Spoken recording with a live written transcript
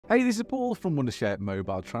Hey, this is Paul from Wondershare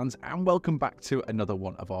MobileTrans, and welcome back to another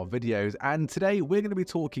one of our videos. And today we're going to be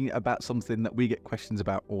talking about something that we get questions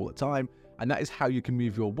about all the time, and that is how you can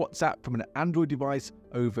move your WhatsApp from an Android device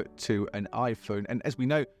over to an iPhone. And as we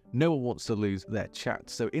know, no one wants to lose their chat.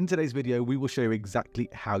 So in today's video, we will show you exactly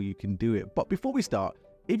how you can do it. But before we start,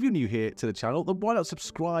 if you're new here to the channel, then why not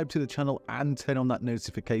subscribe to the channel and turn on that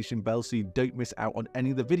notification bell so you don't miss out on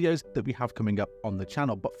any of the videos that we have coming up on the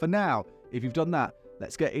channel. But for now, if you've done that,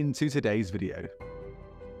 let's get into today's video.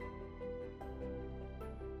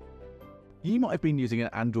 You might have been using an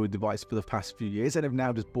Android device for the past few years and have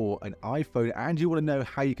now just bought an iPhone, and you want to know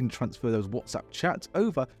how you can transfer those WhatsApp chats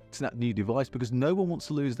over to that new device, because no one wants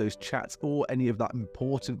to lose those chats or any of that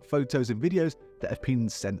important photos and videos that have been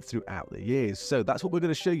sent throughout the years. So that's what we're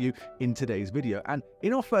going to show you in today's video. And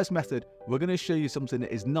in our first method, we're going to show you something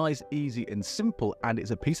that is nice, easy and simple, and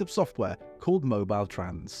it's a piece of software called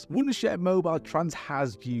MobileTrans. Wondershare MobileTrans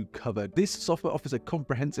has you covered. This software offers a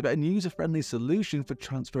comprehensive and user-friendly solution for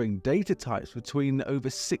transferring data types between over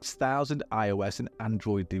 6,000 iOS and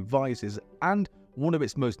Android devices, and one of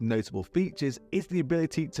its most notable features is the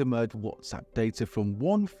ability to merge WhatsApp data from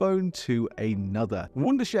one phone to another.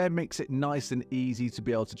 Wondershare makes it nice and easy to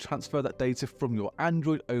be able to transfer that data from your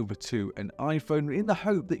Android over to an iPhone in the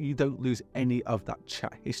hope that you don't lose any of that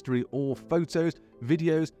chat history or photos,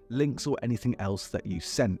 videos, links or anything else that you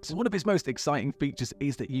sent. One of its most exciting features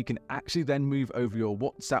is that you can actually then move over your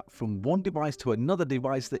WhatsApp from one device to another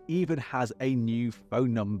device that even has a new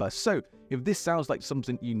phone number. So if this sounds like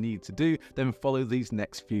something you need to do, then follow these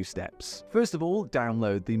next few steps. First of all,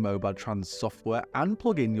 download the MobileTrans software and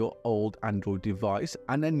plug in your old Android device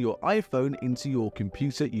and then your iPhone into your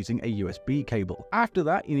computer using a USB cable. After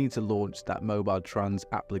that, you need to launch that MobileTrans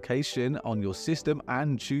application on your system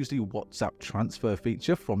and choose the WhatsApp transfer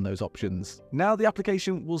feature from those options. Now the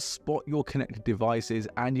application will spot your connected devices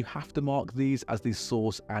and you have to mark these as the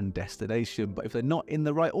source and destination, but if they're not in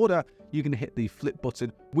the right order, you can hit the flip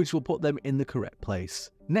button, which will put them in the correct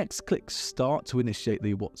place. Next, click Start to initiate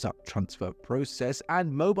the WhatsApp transfer process,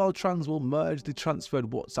 and MobileTrans will merge the transferred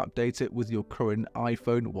WhatsApp data with your current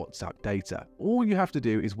iPhone WhatsApp data. All you have to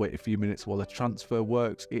do is wait a few minutes while the transfer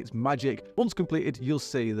works. It's magic. Once completed, you'll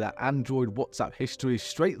see that Android WhatsApp history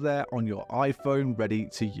straight there on your iPhone, ready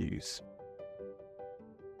to use.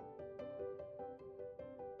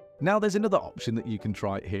 Now there's another option that you can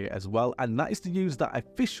try here as well, and that is to use that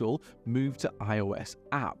official Move to iOS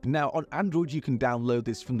app. Now on Android you can download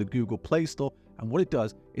this from the Google Play Store, and what it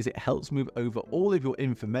does is it helps move over all of your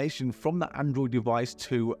information from that Android device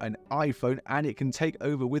to an iPhone, and it can take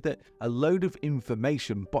over with it a load of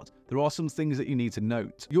information, but there are some things that you need to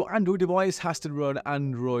note. Your Android device has to run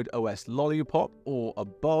Android OS Lollipop or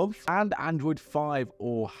above and Android 5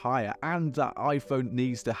 or higher, and that iPhone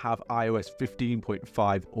needs to have iOS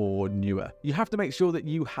 15.5 or newer. You have to make sure that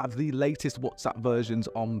you have the latest WhatsApp versions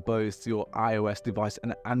on both your iOS device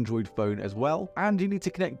and Android phone as well, and you need to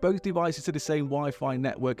connect both devices to the same Wi-Fi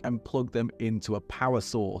network and plug them into a power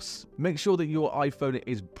source. Make sure that your iPhone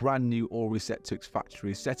is brand new or reset to its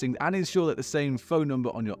factory settings, and ensure that the same phone number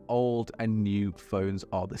on your old and new phones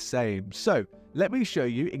are the same. So let me show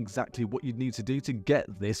you exactly what you need to do to get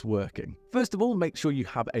this working. First of all, make sure you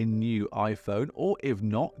have a new iPhone, or if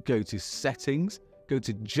not, go to Settings, go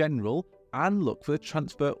to General, and look for the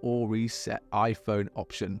Transfer or Reset iPhone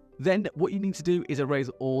option. Then what you need to do is erase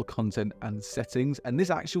all content and settings, and this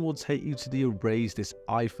action will take you to the Erase This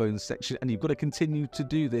iPhone section, and you've got to continue to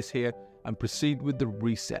do this here and proceed with the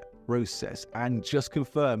reset process, and just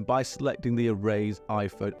confirm by selecting the Erase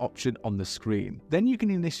iPhone option on the screen. Then you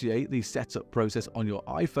can initiate the setup process on your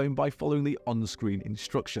iPhone by following the on-screen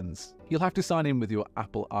instructions. You'll have to sign in with your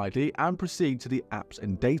Apple ID and proceed to the Apps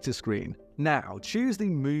and Data screen. Now, choose the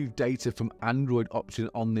Move Data from Android option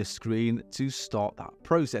on this screen to start that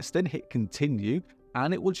process. Then hit Continue,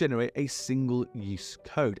 and it will generate a single-use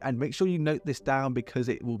code. And make sure you note this down because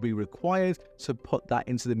it will be required to put that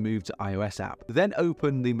into the Move to iOS app. Then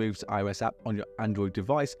open the Move to iOS app on your Android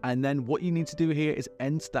device, and then what you need to do here is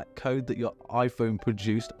enter that code that your iPhone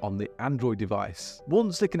produced on the Android device.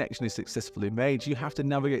 Once the connection is successfully made, you have to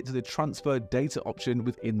navigate to the Transfer Data option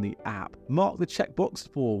within the app. Mark the checkbox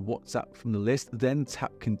for WhatsApp from the list, then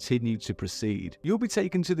tap Continue to proceed. You'll be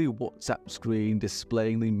taken to the WhatsApp screen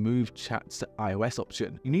displaying the Move Chats to iOS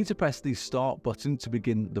option. You need to press the start button to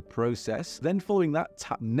begin the process. Then following that,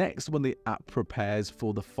 tap next when the app prepares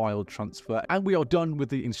for the file transfer. And we are done with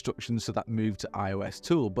the instructions to that move to iOS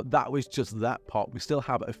tool. But that was just that part. We still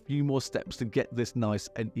have a few more steps to get this nice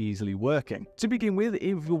and easily working. To begin with,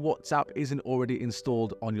 if your WhatsApp isn't already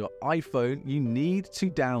installed on your iPhone, you need to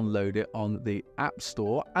download it on the App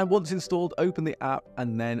Store. And once installed, open the app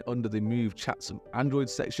and then under the Move Chats and Android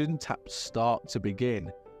section, tap Start to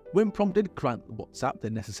begin. When prompted, grant WhatsApp the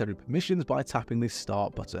necessary permissions by tapping the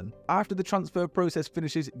Start button. After the transfer process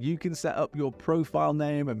finishes, you can set up your profile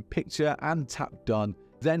name and picture and tap Done.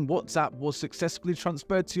 Then WhatsApp was successfully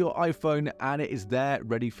transferred to your iPhone and it is there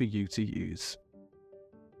ready for you to use.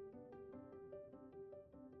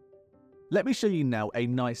 Let me show you now a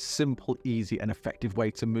nice, simple, easy and effective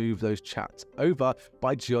way to move those chats over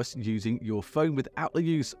by just using your phone without the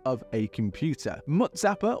use of a computer.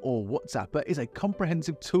 WhatsApper or WhatsApper is a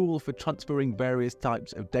comprehensive tool for transferring various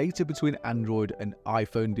types of data between Android and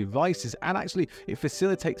iPhone devices, and actually it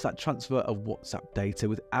facilitates that transfer of WhatsApp data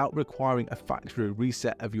without requiring a factory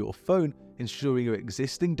reset of your phone, ensuring your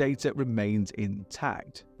existing data remains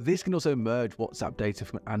intact. This can also merge WhatsApp data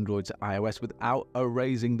from Android to iOS without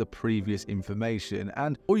erasing the previous information,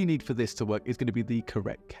 and all you need for this to work is going to be the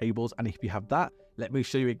correct cables, and if you have that, let me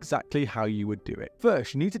show you exactly how you would do it.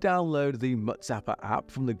 First, you need to download the WhatsApp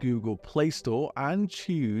app from the Google Play Store and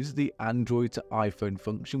choose the Android to iPhone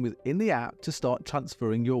function within the app to start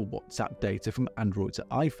transferring your WhatsApp data from Android to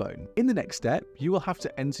iPhone. In the next step, you will have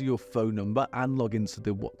to enter your phone number and log into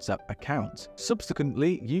the WhatsApp account.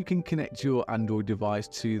 Subsequently, you can connect your Android device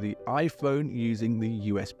to the iPhone using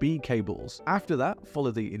the USB cables. After that,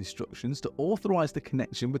 follow the instructions to authorize the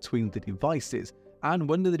connection between the devices. And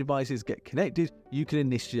when the devices get connected, you can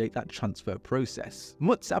initiate that transfer process.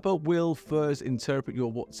 WhatsApp will first interpret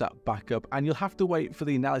your WhatsApp backup and you'll have to wait for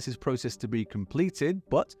the analysis process to be completed,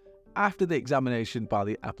 but after the examination by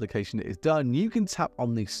the application is done, you can tap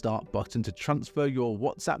on the Start button to transfer your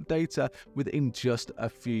WhatsApp data within just a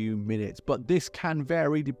few minutes. But this can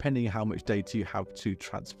vary depending on how much data you have to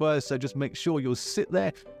transfer, so just make sure you'll sit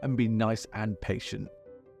there and be nice and patient.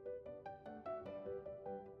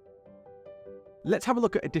 Let's have a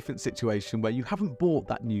look at a different situation where you haven't bought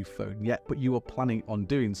that new phone yet, but you are planning on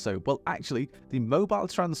doing so. Well, actually, the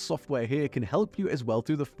MobileTrans software here can help you as well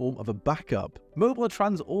through the form of a backup.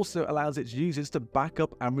 MobileTrans also allows its users to back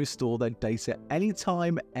up and restore their data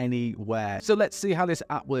anytime, anywhere. So let's see how this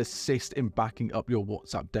app will assist in backing up your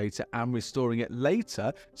WhatsApp data and restoring it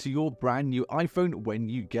later to your brand new iPhone when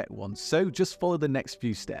you get one. So just follow the next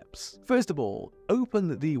few steps. First of all,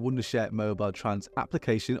 open the Wondershare MobileTrans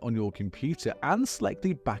application on your computer and select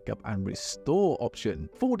the Backup and Restore option.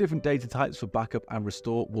 4 different data types for backup and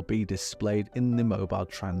restore will be displayed in the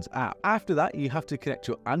MobileTrans app. After that, you have to connect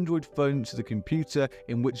your Android phone to the computer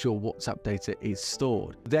in which your WhatsApp data is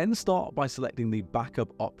stored. Then start by selecting the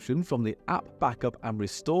Backup option from the App Backup and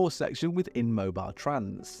Restore section within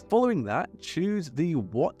MobileTrans. Following that, choose the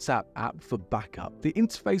WhatsApp app for backup. The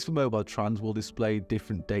interface for MobileTrans will display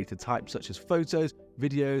different data types such as photos,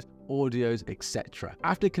 videos, audios, etc.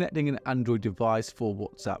 After connecting an Android device for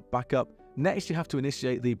WhatsApp backup, next you have to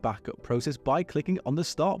initiate the backup process by clicking on the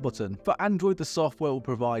Start button. For Android, the software will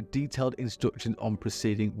provide detailed instructions on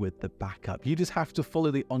proceeding with the backup. You just have to follow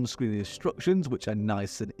the on-screen instructions, which are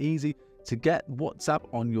nice and easy, to get WhatsApp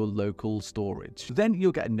on your local storage. Then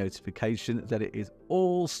you'll get a notification that it is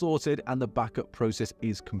all sorted and the backup process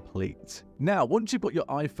is complete. Now, once you've got your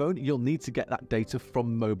iPhone, you'll need to get that data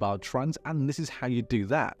from MobileTrans, and this is how you do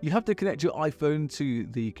that. You have to connect your iPhone to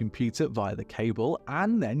the computer via the cable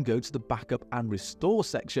and then go to the Backup and Restore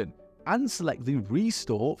section and select the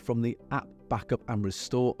Restore from the App Backup and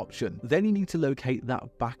Restore option. Then you need to locate that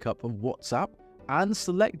backup of WhatsApp and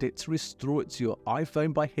select it to restore it to your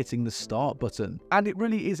iPhone by hitting the Start button. And it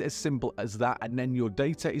really is as simple as that, and then your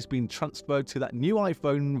data is being transferred to that new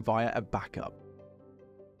iPhone via a backup.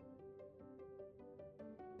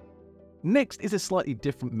 Next is a slightly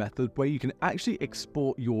different method where you can actually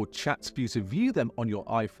export your chats for you to view them on your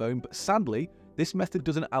iPhone, but sadly, this method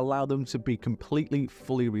doesn't allow them to be completely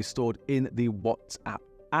fully restored in the WhatsApp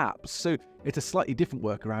app. So it's a slightly different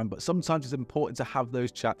workaround, but sometimes it's important to have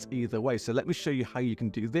those chats either way. So let me show you how you can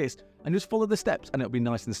do this and just follow the steps and it'll be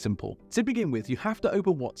nice and simple. To begin with, you have to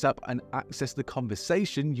open WhatsApp and access the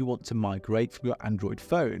conversation you want to migrate from your Android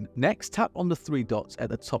phone. Next, tap on the 3 dots at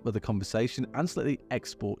the top of the conversation and select the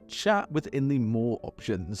Export Chat within the More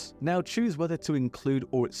options. Now choose whether to include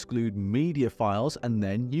or exclude media files, and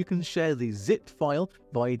then you can share the zip file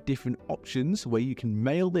via different options where you can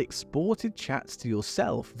mail the exported chats to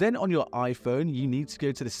yourself. Then on your iPhone, you need to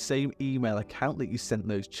go to the same email account that you sent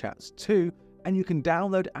those chats to and you can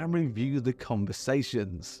download and review the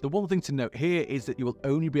conversations. The one thing to note here is that you will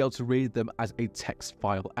only be able to read them as a text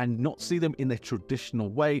file and not see them in the traditional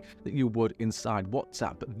way that you would inside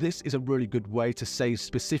WhatsApp. But this is a really good way to save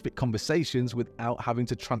specific conversations without having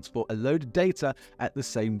to transfer a load of data at the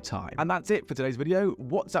same time. And that's it for today's video.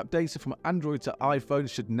 WhatsApp data from Android to iPhone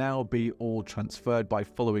should now be all transferred by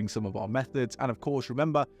following some of our methods. And of course,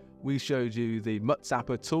 remember, we showed you the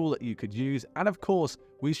WhatsApper tool that you could use, and of course,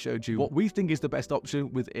 we showed you what we think is the best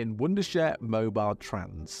option within Wondershare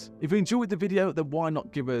MobileTrans. If you enjoyed the video, then why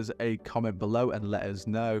not give us a comment below and let us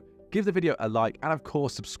know. Give the video a like, and of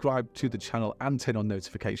course, subscribe to the channel and turn on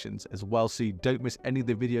notifications as well so you don't miss any of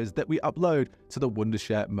the videos that we upload to the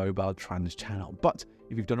Wondershare MobileTrans channel. But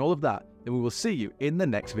if you've done all of that, then we will see you in the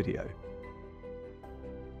next video.